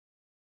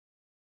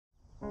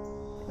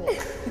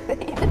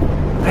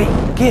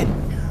Hey, kid,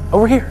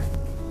 over here,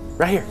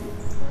 right here.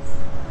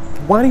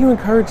 Why do you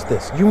encourage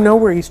this? You know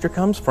where Easter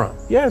comes from.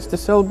 Yeah, it's to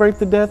celebrate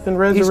the death and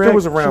resurrection. Easter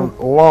was around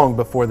long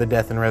before the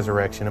death and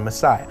resurrection of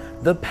Messiah.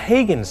 The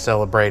pagans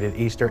celebrated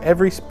Easter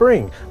every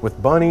spring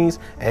with bunnies,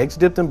 eggs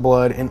dipped in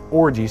blood, and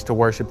orgies to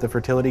worship the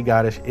fertility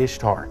goddess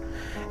Ishtar.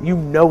 You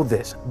know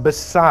this.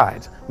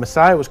 Besides,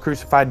 Messiah was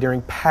crucified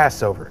during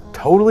Passover.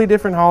 Totally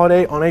different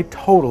holiday on a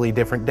totally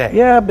different day.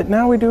 Yeah, but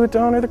now we do it to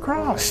honor the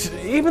cross.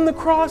 Even the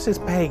cross is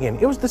pagan.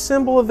 It was the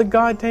symbol of the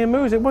god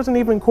Tammuz. It wasn't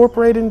even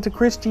incorporated into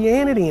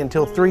Christianity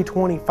until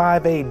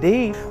 325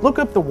 AD. Look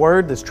up the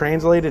word that's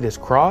translated as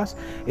cross.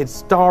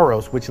 It's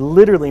staros, which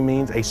literally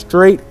means a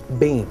straight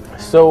beam.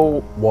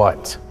 So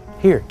what?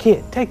 Here,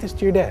 kid, take this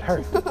to your dad.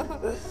 Hurry.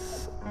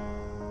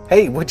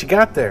 Hey, what you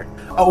got there?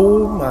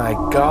 Oh my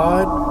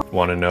God.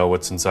 Want to know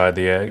what's inside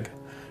the egg?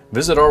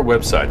 Visit our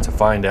website to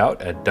find out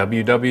at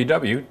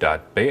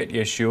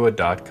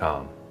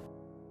www.beatyeshua.com.